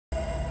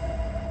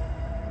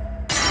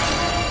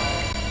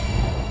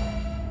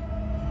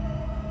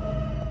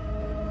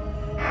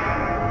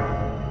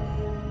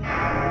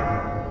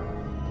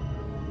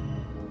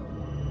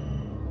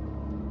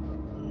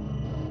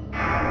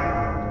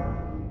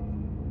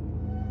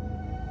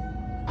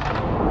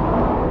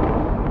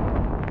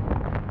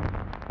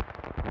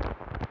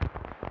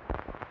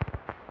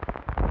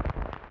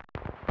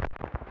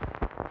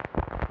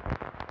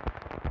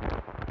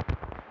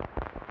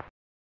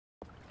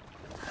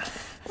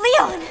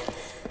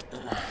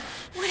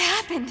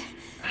happened?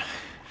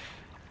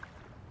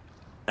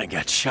 I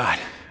got shot.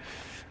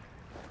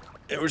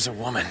 There was a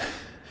woman.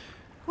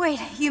 Wait,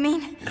 you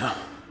mean? No,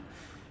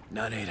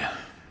 not Ada.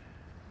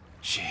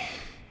 She...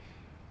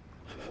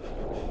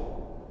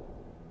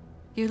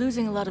 You're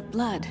losing a lot of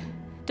blood.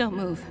 Don't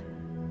move.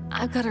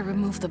 I've got to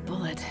remove the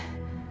bullet.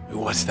 Who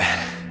was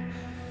that?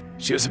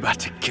 She was about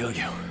to kill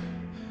you.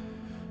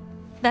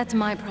 That's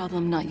my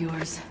problem, not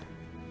yours.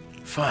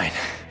 Fine.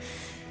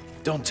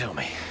 Don't tell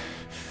me.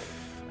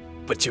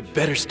 But you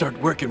better start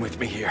working with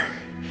me here.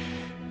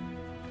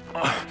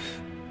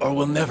 Or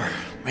we'll never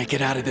make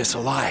it out of this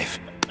alive.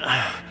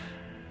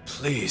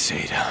 Please,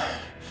 Ada.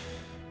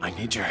 I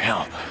need your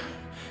help.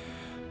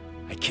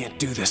 I can't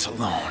do this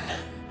alone.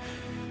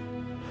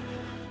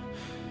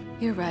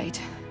 You're right.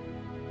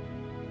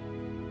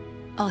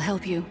 I'll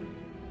help you.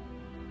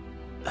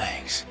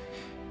 Thanks.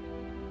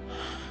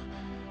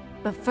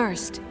 But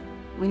first,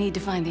 we need to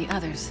find the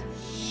others.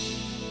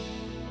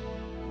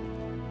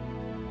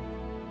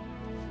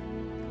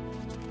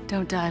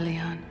 Don't die,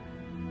 Leon.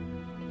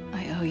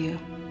 I owe you.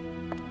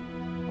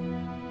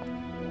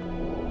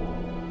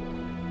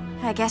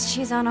 I guess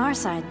she's on our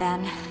side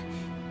then.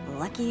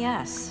 Lucky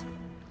us.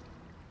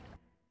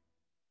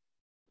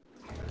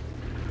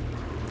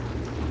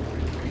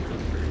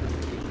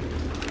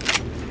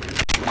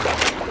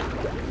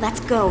 Let's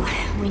go.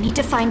 We need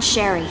to find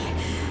Sherry.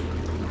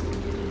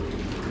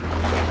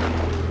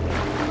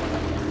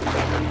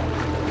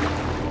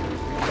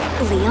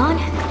 Leon?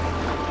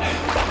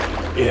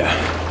 Yeah.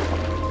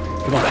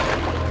 Come on.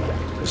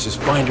 Let's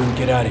just find her and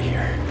get out of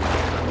here.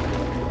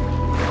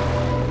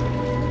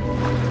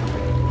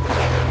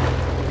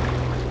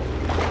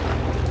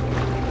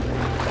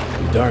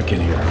 Dark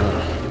in here,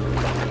 huh?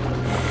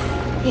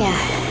 Yeah.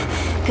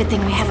 Good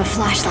thing we have a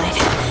flashlight.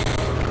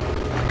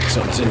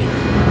 Something's in here.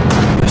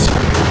 Listen.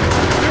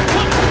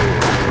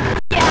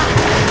 Yeah!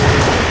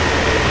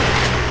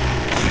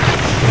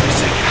 Wait a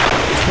second.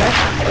 Is that...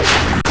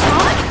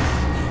 Frog?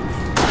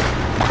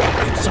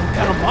 It's some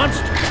kind of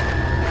monster.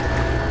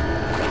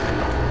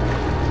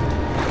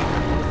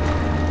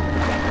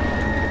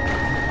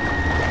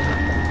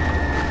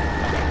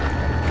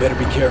 Better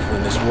be careful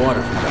in this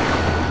water from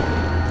now.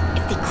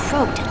 If they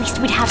croaked, at least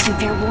we'd have some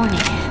fair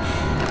warning.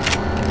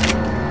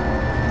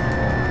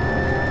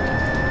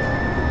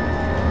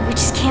 We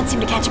just can't seem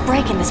to catch a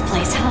break in this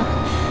place, huh?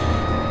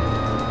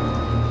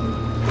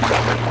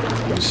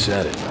 Who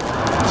said it?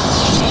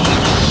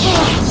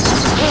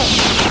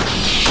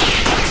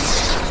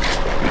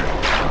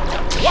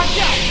 Watch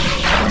out!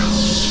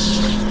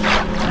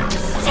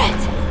 Shit!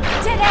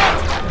 Dead end!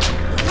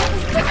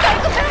 We've gotta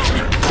go back!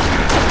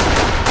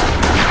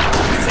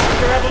 Seems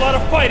to have a lot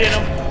of fight in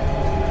them.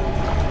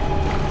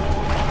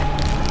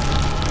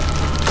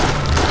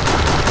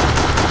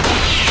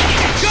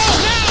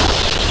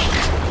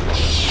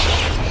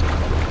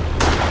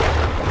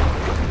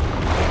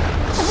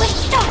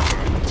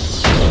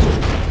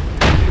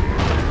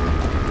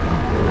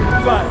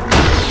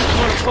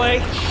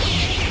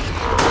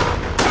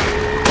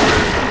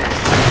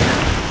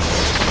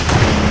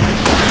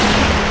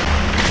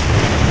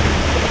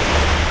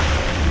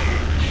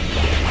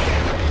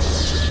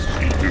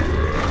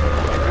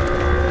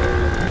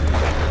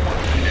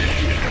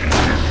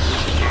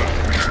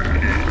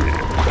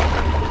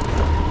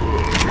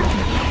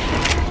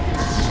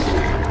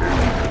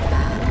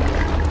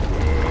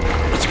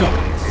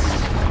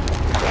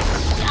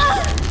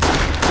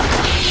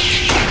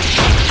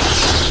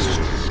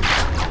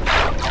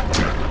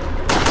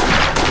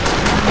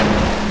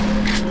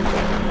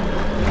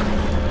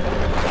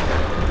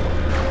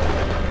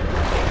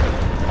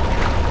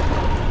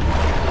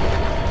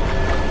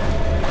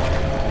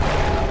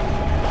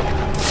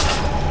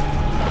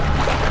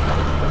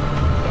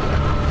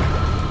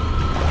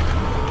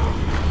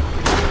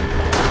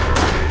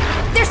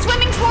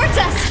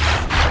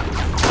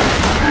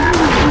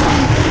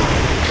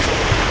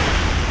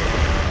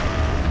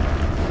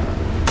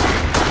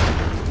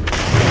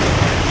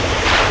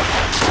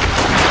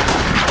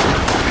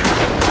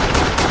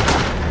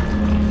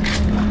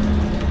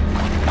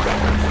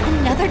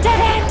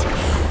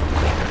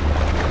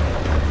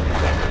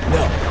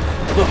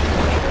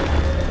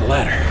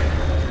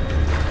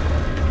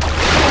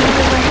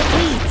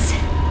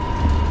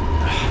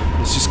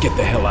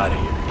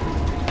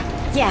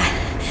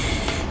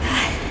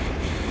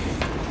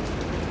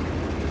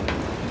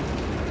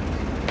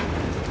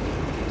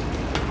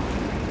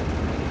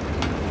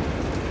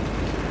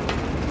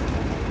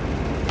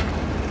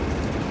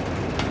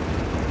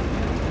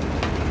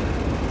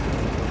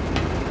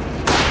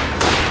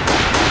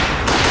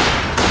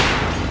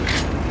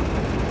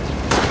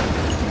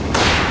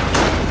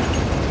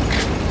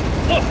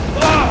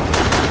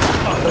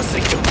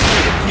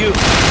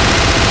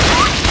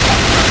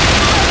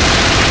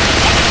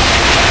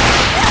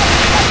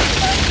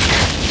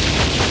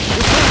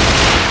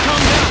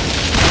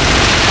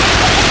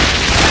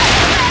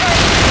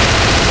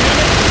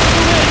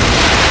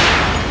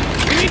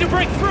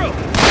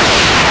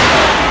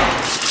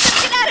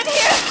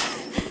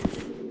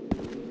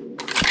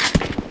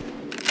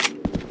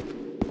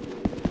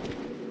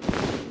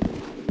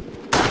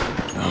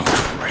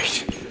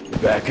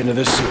 Back into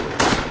the sewers.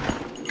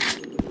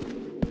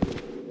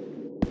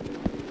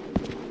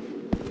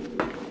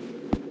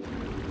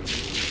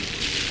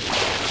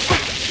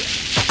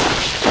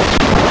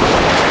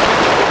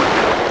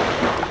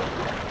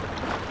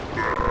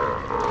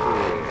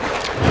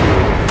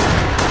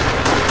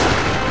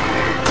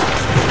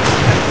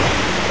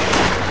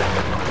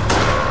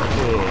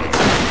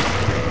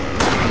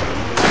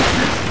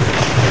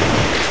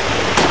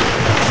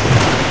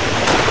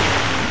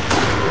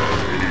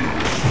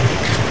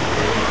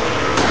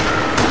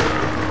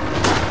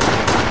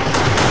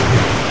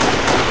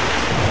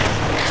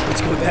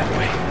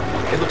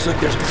 Looks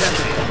like there's a path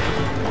ahead.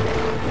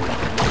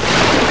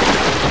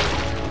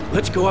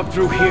 Let's go up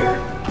through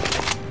here.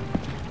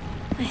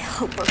 I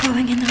hope we're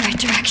going in the right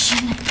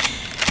direction.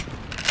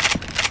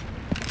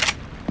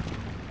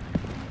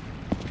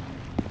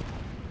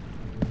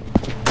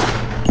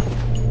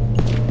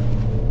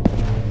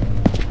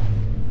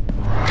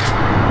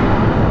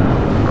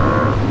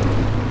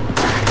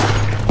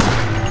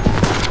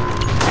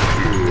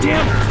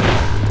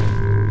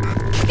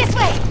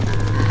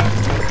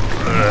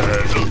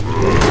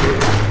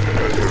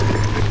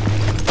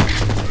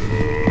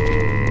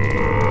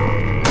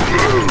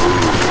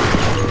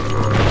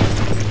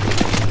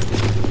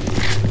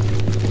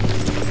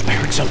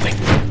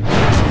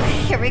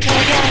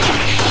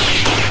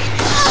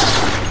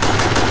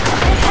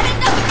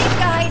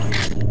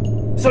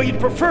 So you'd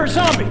prefer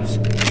zombies?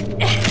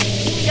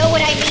 You know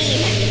what I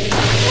mean.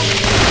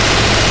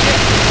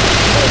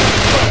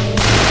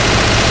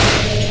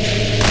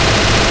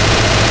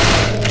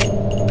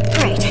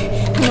 Great.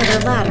 Another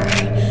ladder.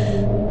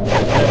 I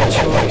have a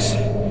choice.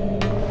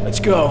 Let's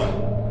go.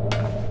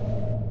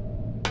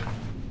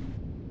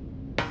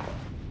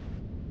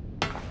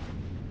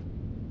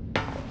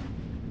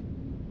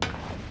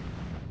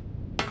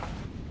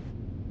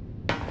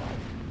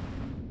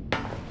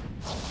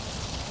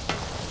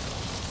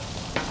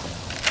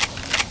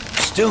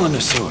 Still in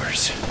the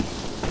sewers.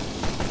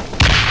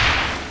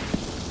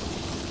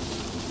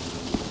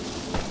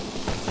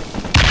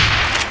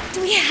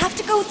 Do we have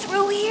to go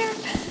through here?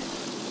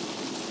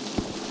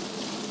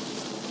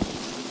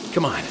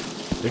 Come on.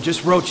 They're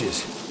just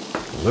roaches.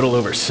 A little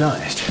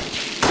oversized.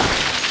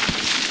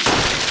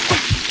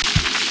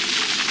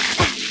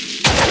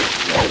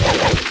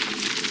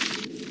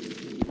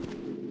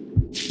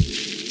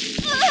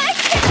 I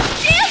can't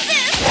stand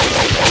this!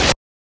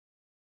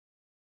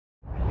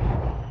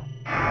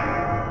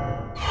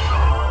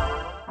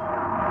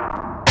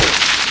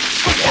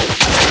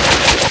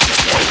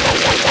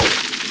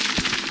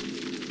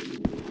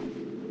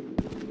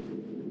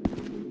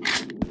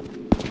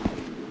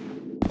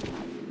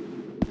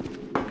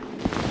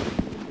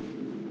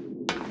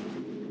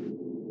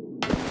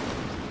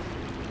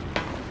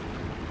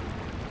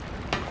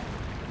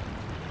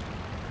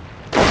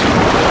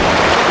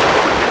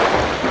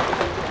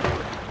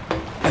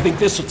 I think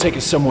this will take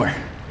us somewhere.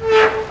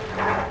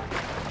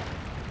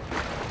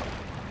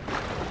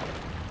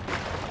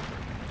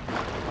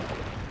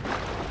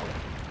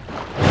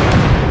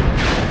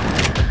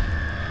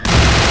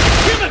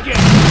 Him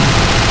again!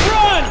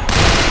 Run!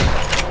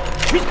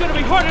 He's gonna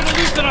be harder to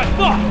lose than I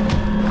thought!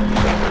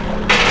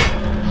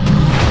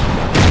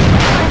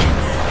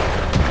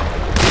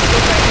 Go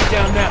back and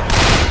down now.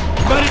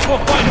 Might as well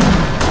fight him.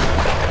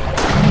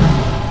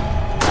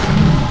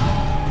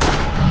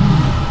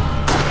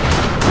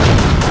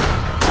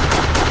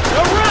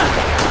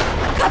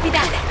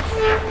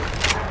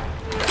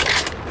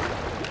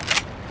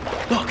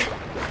 Look,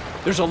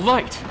 there's a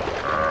light.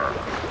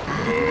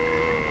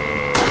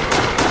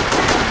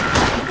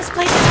 This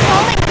place is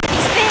falling with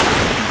these things.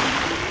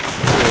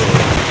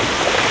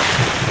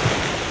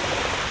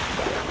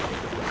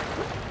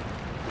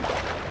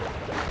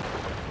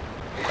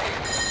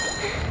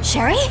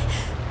 Sherry?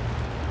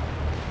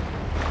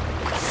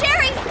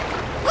 Sherry!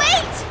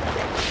 Wait!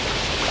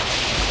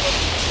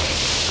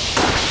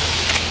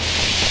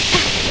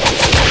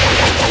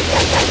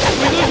 If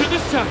we lose her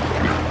this time,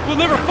 we'll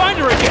never find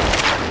her again.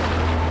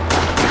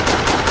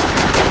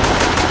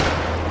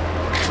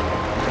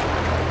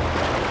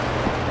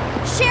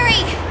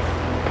 Sherry!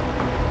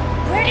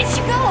 Where did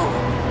she go?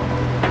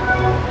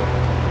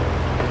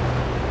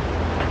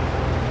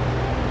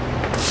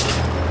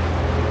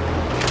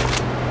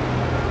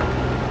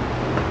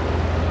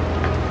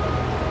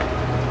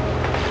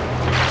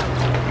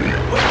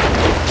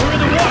 We're in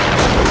the water!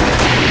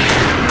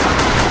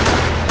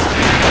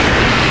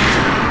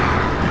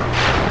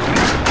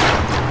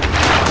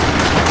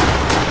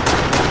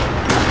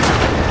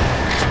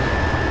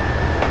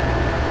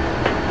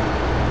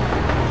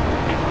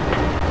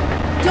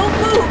 Don't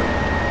move!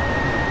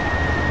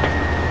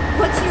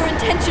 What's your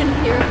intention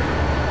here?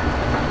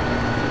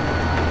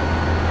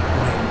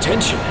 My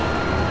intention?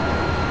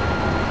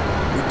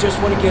 We just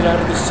want to get out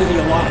of this city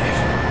alive.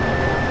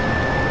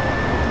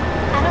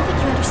 I don't think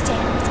you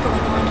understand what's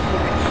going on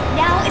here.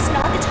 Now is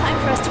not the time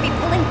for us to be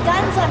pulling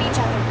guns on each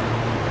other.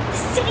 The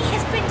city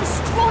has been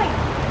destroyed.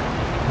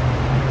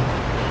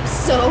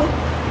 So...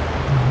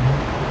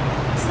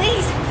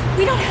 please,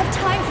 we don't have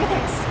time for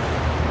this.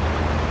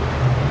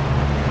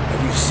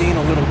 you've seen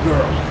a little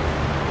girl.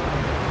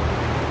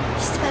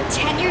 She's about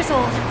 10 years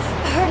old.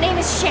 Her name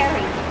is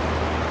Sherry.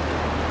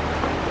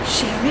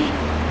 Sherry?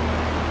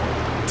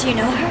 Do you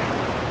know her?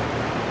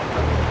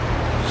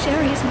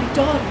 Sherry is my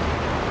daughter.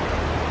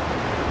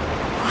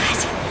 What?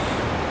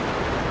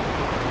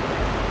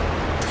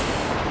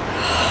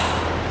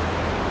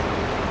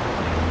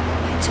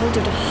 I told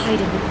her to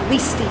hide in the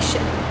police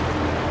station.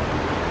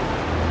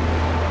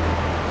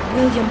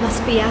 William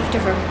must be after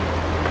her.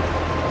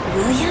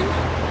 William?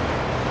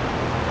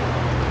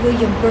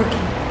 William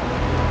Birkin.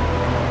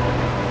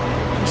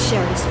 He's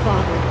Sherry's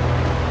father,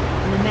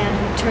 and the man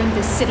who turned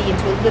this city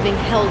into a living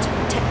hell to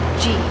protect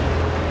G.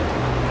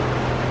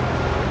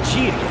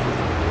 G again?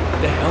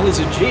 The hell is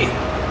a G?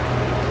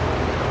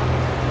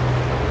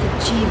 The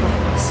G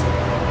virus.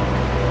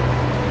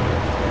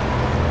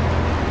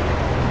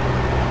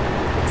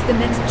 It's the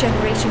next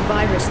generation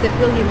virus that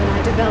William and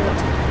I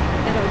developed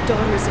at our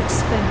daughter's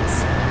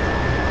expense.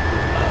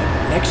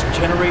 Next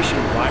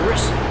generation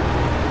virus?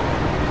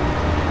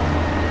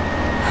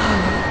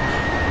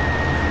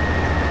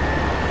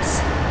 Yes.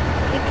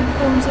 It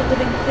conforms a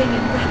living thing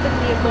and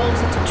rapidly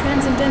evolves into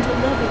transcendental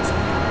levels.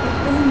 A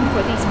boon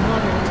for these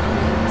modern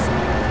times.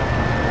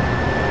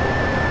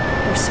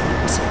 Or so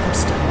it was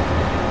supposed to be.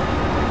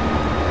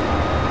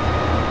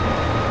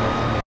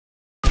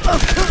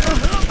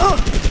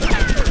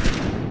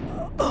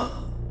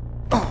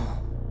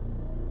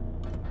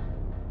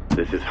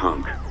 This is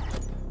Hunk.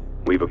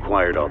 We've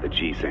acquired all the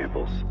G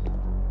samples.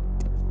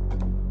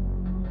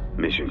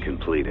 Mission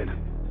completed.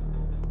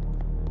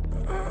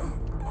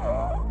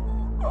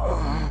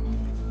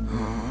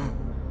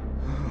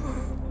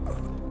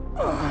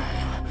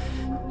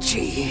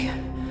 G.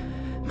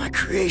 My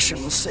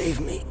creation will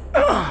save me.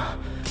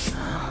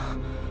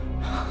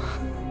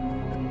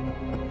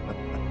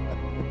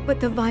 But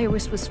the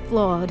virus was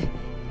flawed.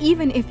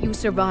 Even if you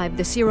survive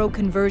the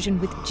seroconversion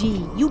with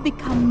G, you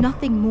become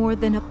nothing more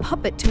than a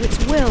puppet to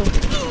its will.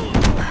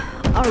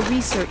 Our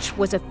research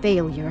was a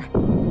failure.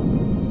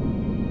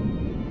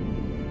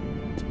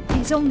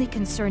 His only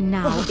concern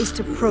now is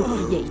to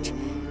procreate.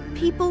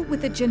 People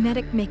with a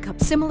genetic makeup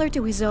similar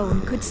to his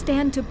own could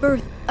stand to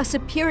birth a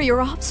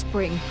superior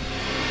offspring.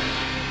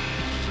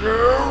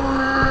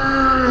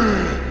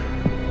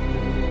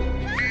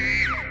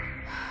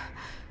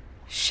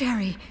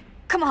 Sherry.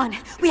 Come on,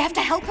 we have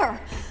to help her.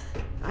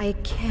 I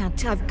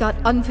can't. I've got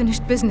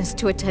unfinished business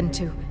to attend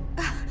to.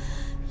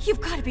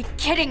 You've got to be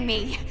kidding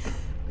me.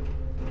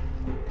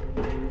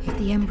 If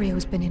the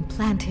embryo's been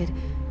implanted,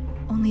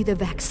 only the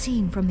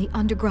vaccine from the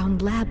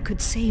underground lab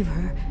could save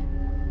her.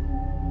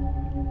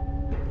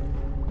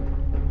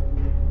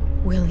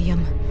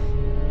 William,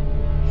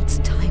 it's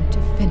time to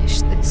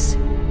finish this.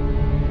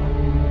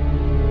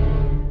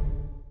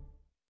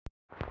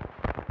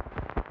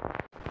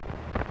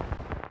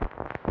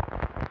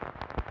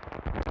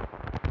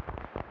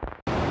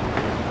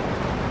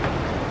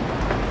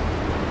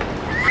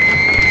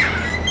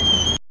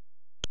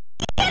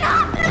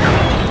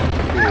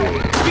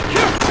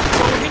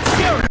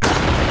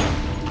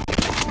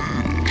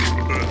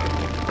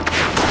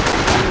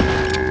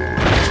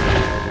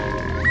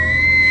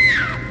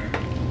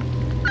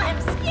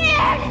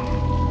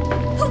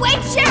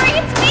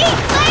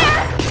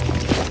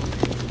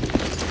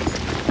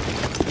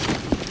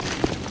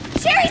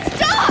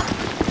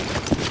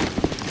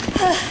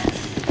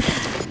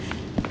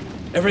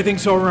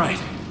 Everything's all right.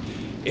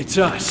 It's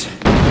us.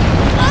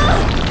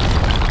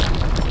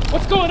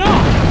 What's going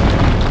on?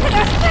 An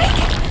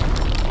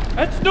earthquake?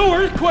 That's no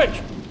earthquake!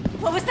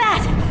 What was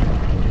that?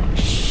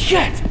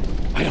 Shit!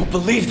 I don't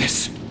believe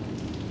this.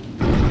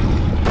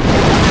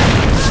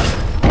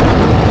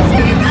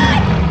 Sherry,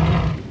 run!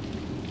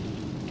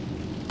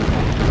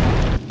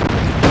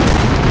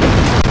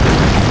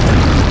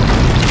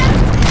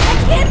 I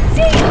can't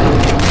see!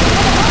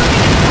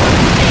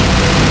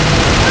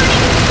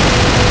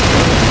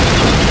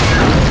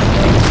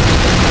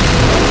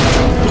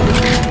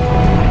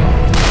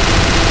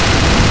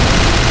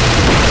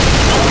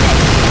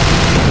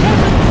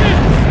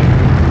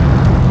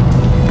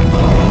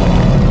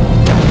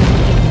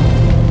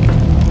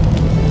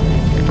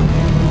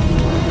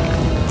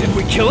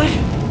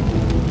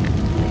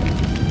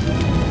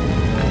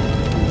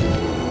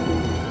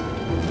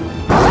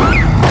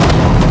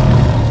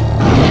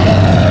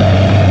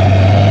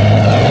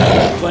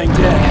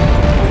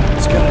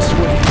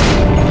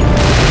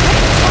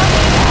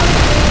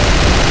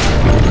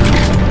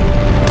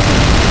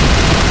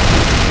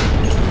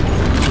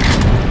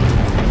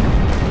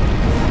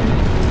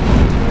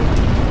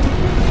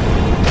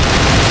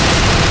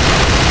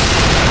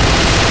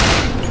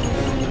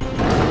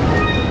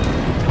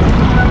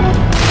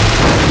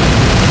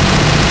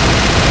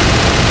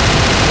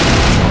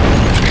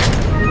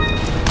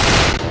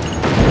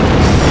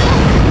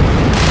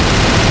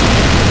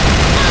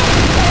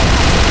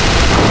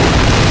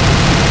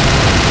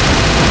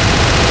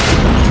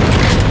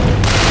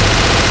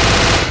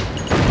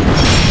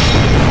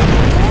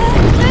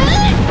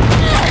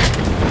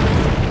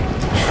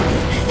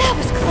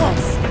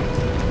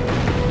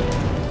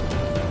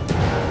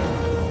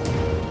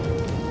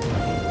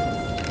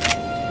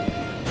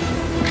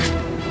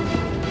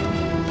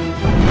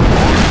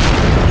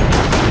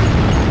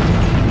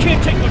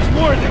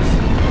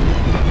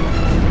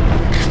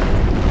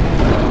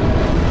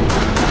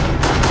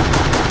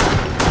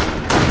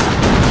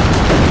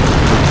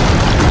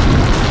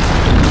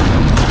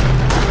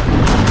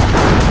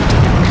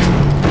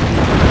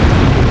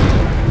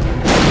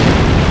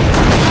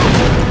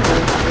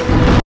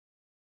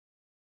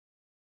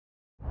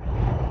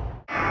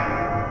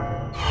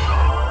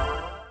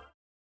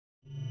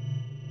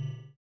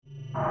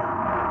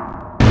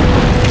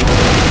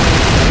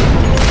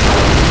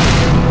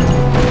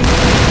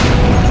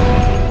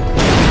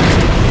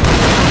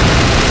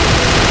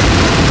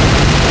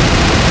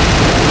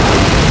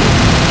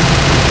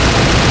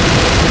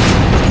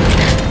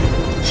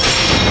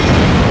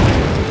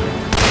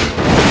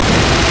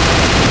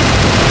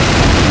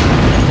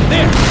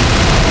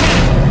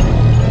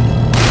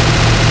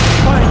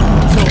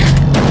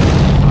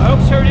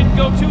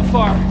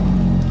 far?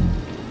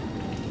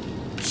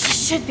 She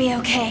should be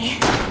okay.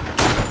 I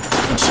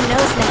think she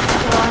knows now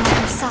that we're on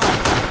her side.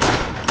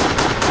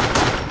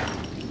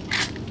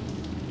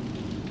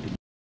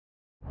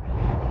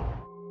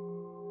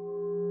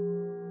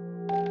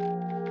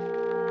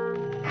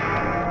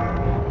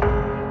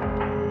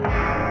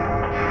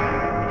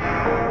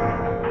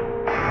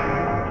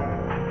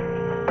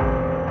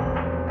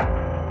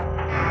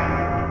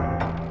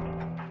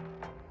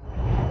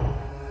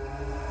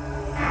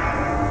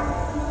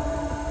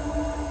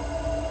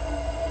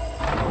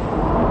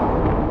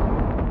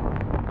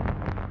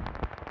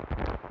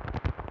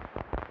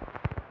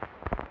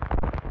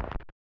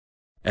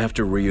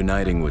 After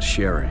reuniting with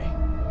Sherry,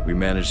 we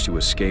managed to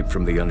escape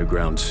from the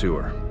underground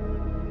sewer,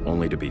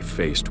 only to be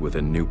faced with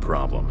a new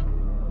problem.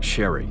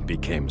 Sherry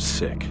became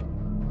sick.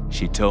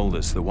 She told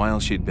us that while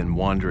she'd been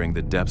wandering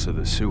the depths of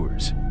the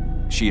sewers,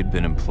 she had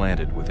been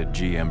implanted with a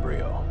G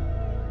embryo.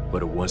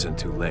 But it wasn't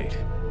too late.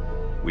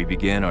 We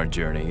began our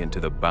journey into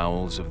the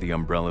bowels of the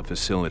Umbrella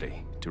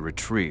facility to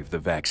retrieve the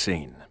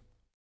vaccine.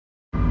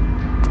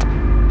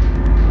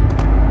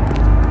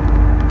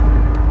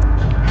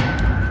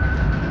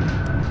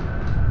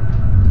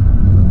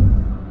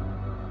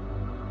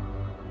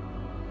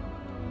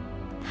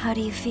 How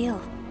do you feel?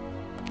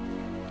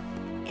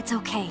 It's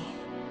okay.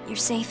 You're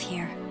safe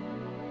here.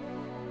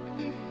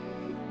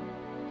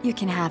 You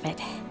can have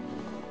it.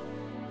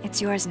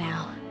 It's yours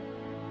now.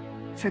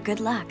 For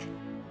good luck.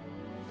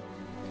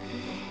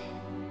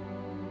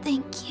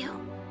 Thank you.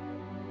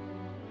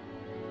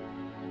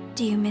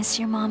 Do you miss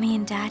your mommy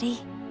and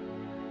daddy?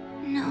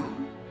 No.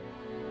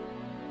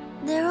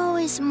 They're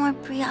always more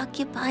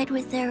preoccupied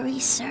with their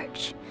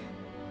research.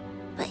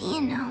 But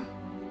you know,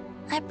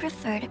 I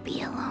prefer to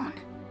be alone.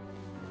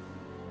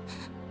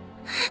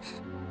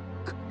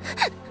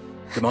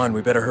 Come on,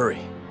 we better hurry.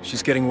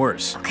 She's getting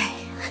worse. Okay.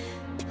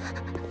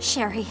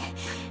 Sherry,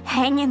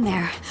 hang in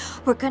there.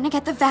 We're gonna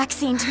get the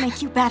vaccine to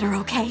make you better,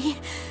 okay?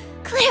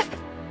 Claire!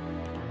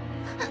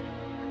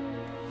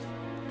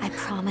 I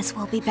promise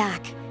we'll be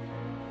back.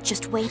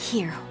 Just wait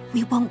here.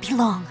 We won't be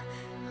long.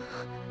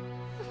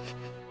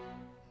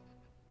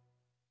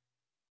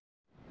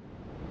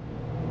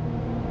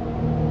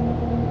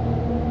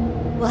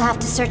 We'll have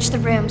to search the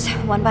rooms,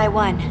 one by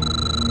one.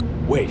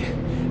 Wait,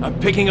 I'm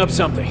picking up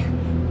something.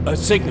 A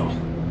signal.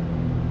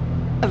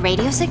 A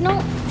radio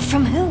signal?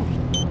 From who?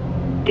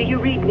 Do you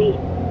read me?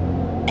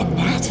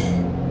 Annette?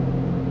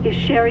 Is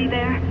Sherry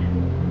there?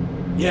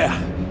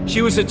 Yeah,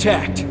 she was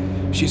attacked.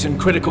 She's in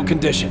critical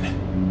condition.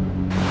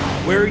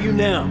 Where are you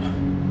now?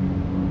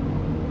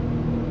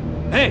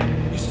 Hey,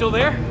 you still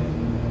there?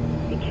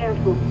 Be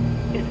careful,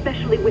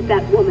 especially with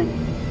that woman.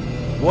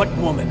 What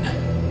woman?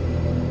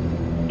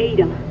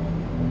 Ada.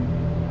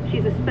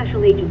 She's a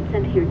special agent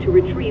sent here to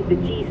retrieve the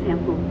G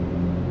sample.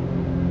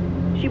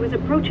 She was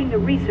approaching the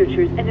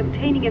researchers and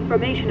obtaining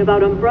information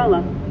about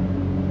Umbrella.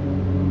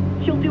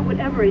 She'll do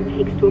whatever it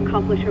takes to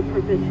accomplish her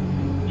purpose.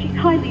 She's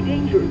highly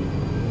dangerous.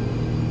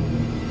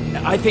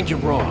 I think you're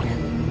wrong.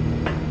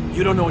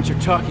 You don't know what you're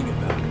talking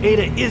about.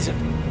 Ada isn't.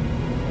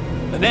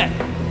 Annette!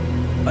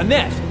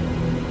 Annette!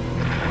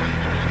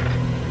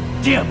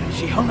 Damn it,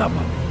 she hung up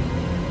on me.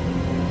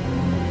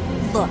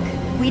 Look,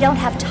 we don't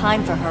have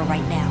time for her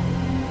right now.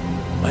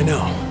 I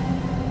know.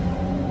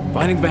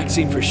 Finding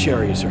vaccine for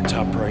Sherry is our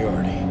top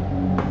priority.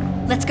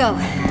 Let's go.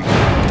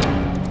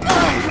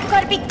 Oh, you've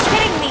got to be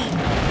kidding me!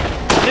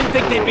 I didn't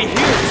think they'd be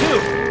here, too!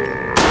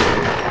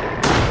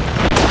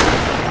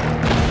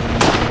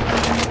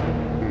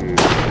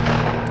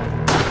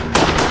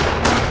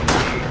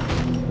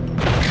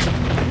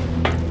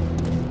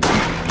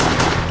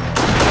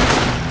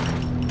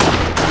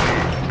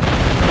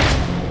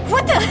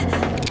 What the?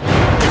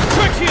 It's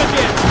Twitchy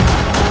again!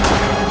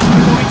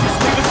 Why don't we just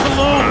leave us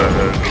alone?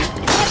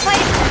 Can't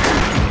fight it.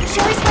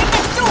 Sherry's right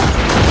next door.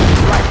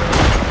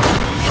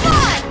 Come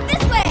on,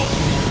 this way.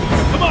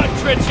 Come on,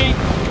 Twitchy!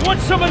 You want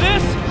some of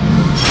this?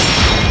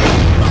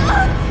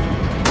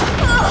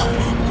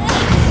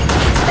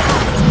 It's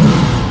fast.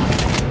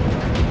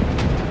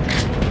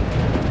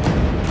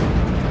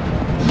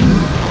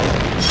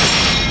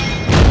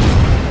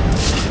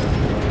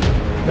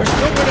 There's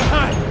nowhere to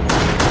hide!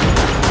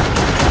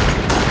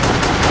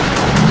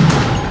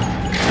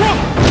 Go!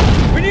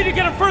 We need to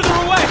get him further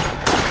away!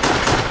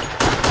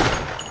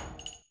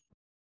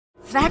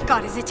 That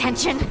got his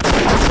attention.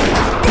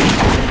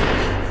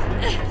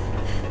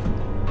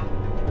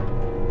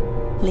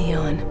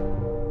 Leon.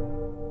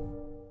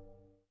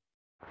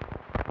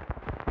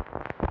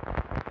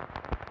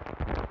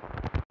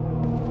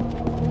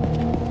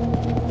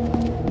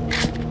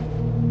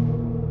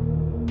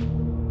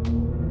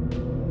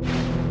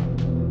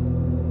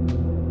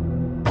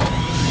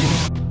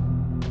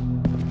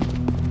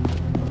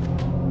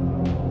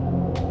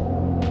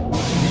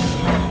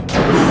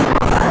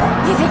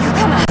 You think he'll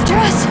come after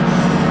us?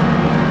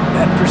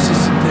 That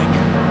persistent thing.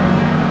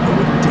 I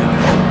wouldn't doubt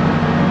it.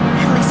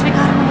 At least we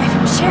got him away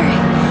from Sherry.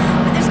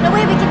 But there's no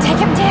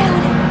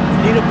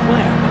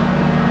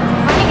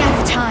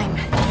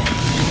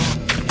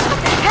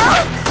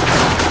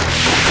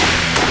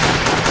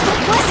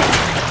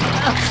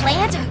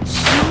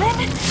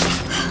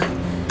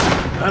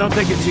don't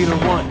think it's either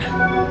one.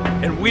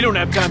 And we don't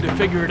have time to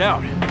figure it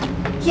out.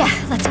 Yeah,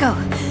 let's go.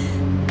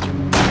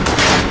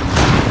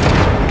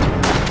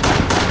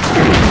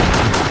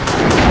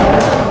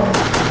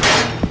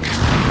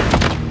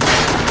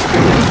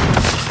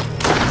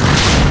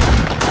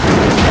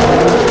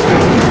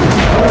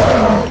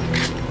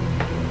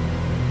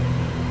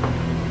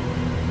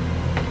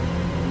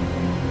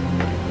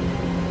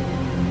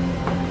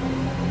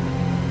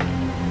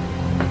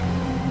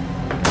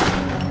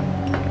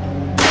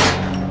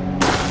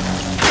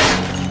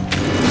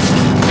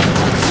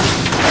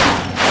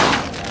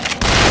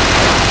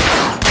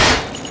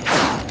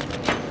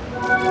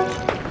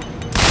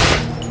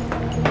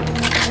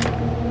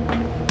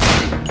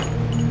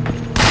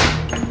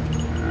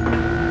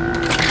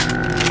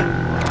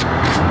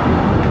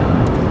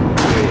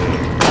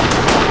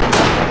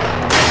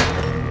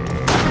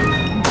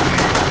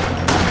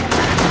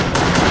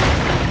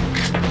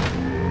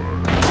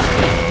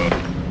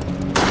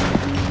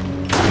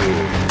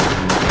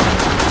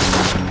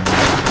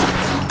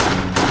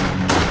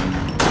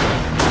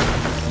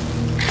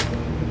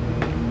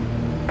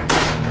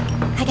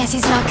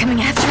 He's not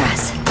coming after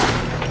us.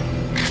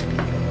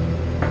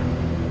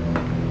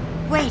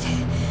 Wait,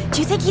 do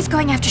you think he's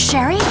going after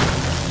Sherry?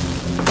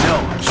 No,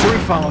 I'm sure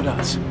he followed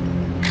us.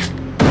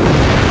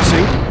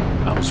 See?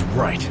 I was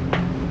right.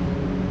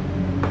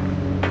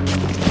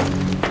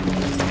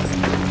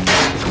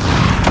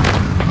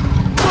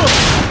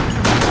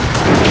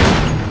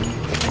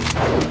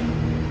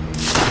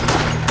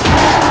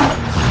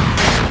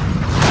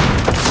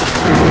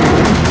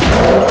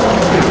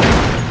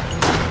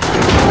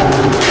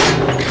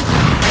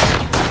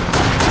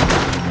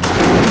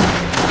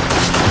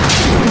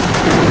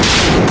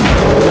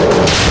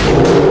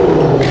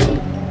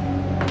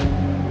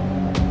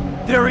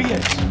 There he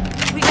is.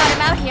 We got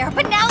him out here,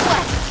 but now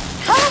what?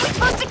 How are we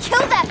supposed to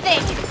kill that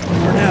thing?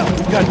 For now,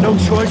 we've got no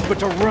choice but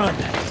to run.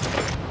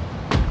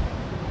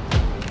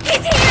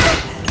 He's here!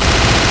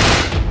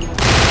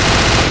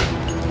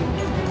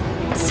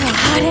 It's so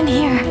hot in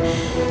here.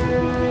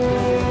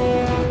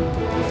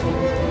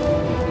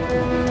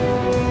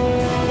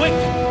 Wait!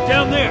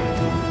 Down there!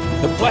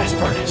 The blast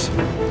furnace.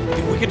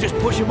 If we could just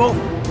push him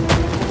over.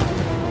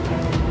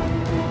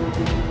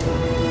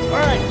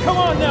 Alright, come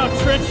on now,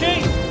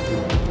 Trenchy!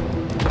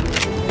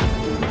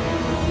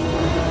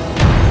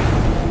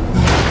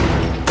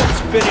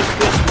 Finish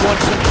this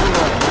once and for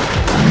all.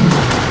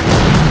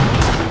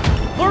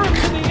 Lure him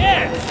to the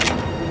edge!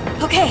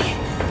 Okay.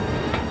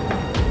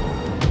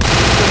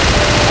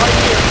 Right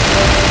here.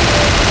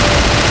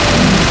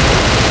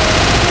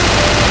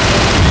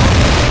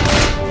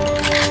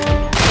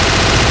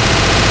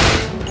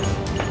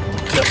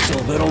 Just a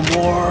little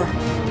more.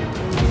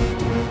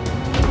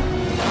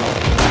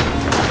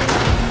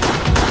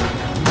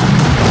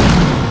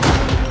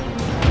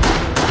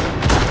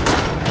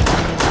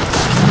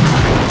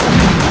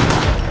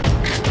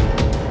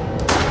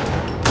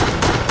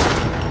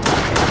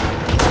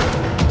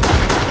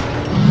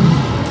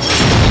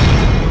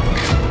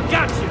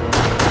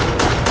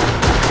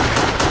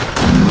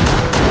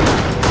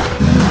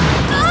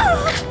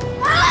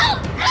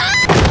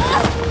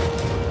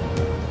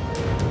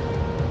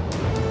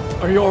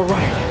 Are you all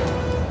right?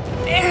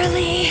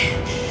 Barely.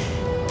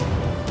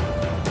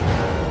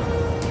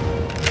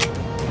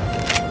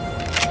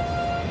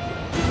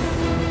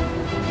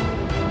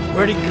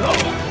 Where'd he go?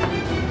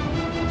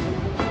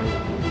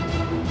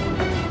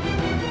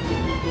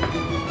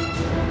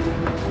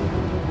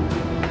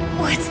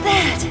 What's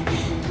that?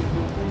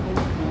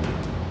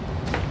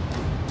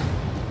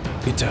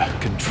 It's a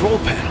control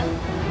panel.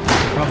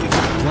 Probably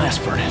for the blast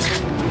furnace.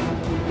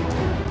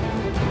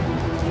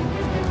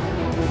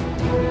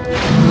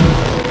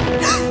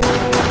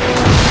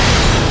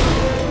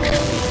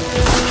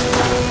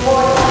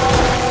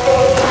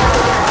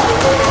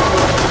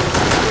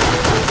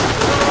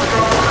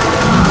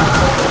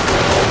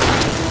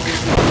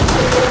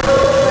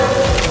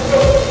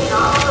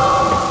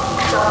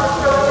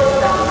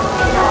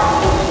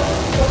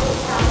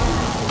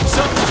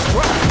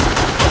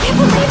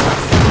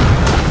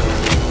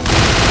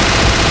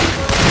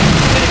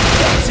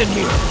 In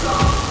here.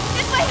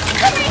 This way!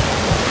 Hurry!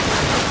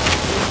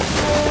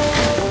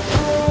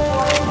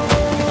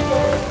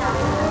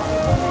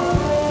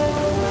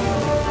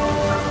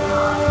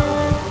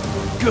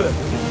 Good,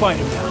 we can find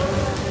him now.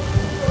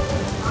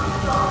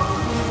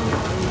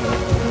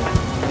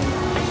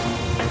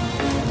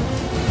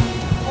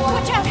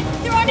 Watch out!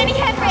 There aren't any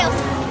handrails!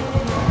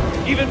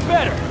 Even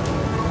better!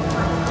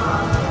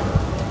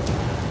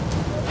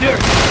 There!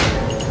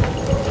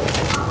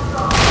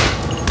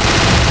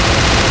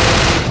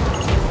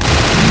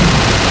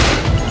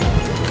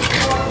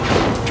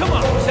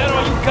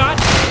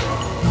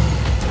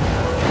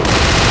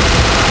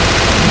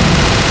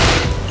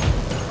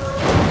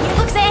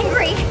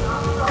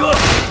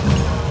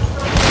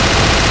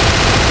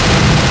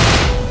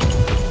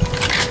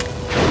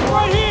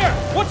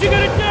 What you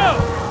gonna do?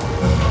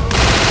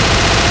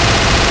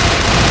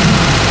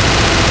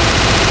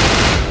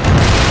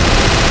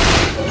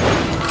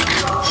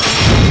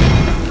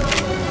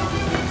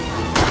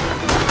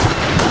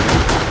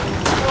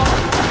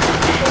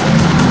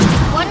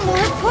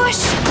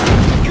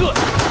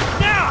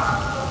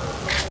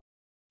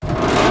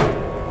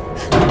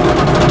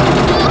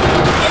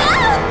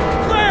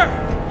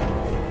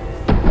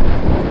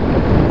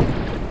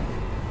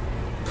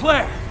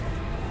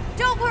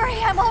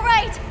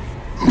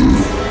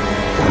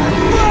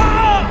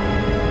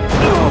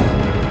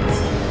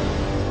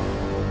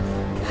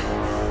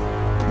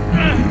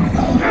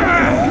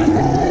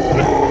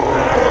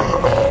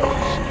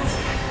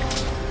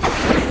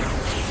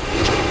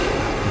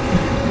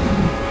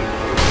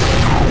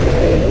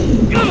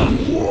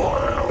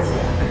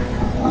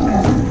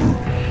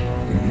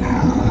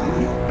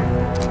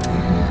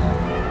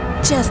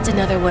 Just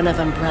another one of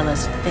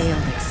Umbrella's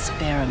failed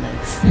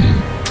experiments.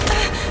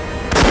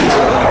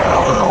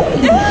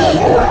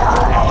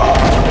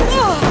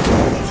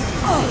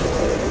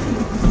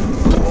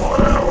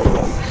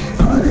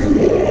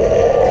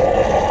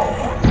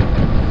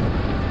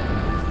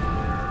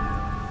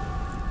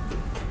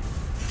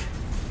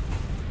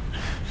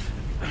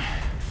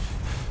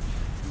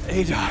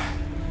 Ada.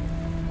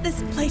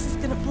 This place is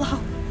gonna blow.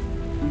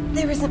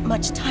 There isn't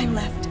much time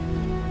left.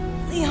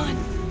 Leon,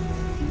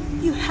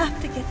 you have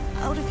to get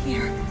out of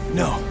here.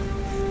 No.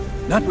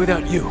 Not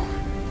without you.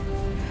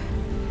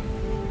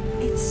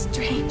 It's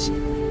strange.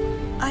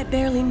 I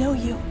barely know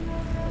you.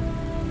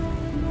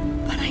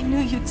 But I knew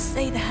you'd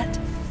say that.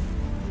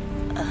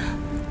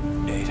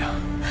 Ada.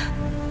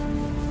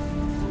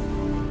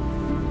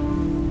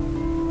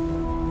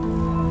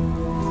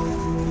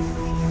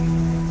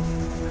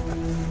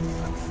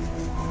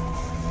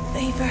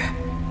 Favor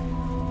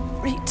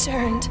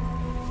returned.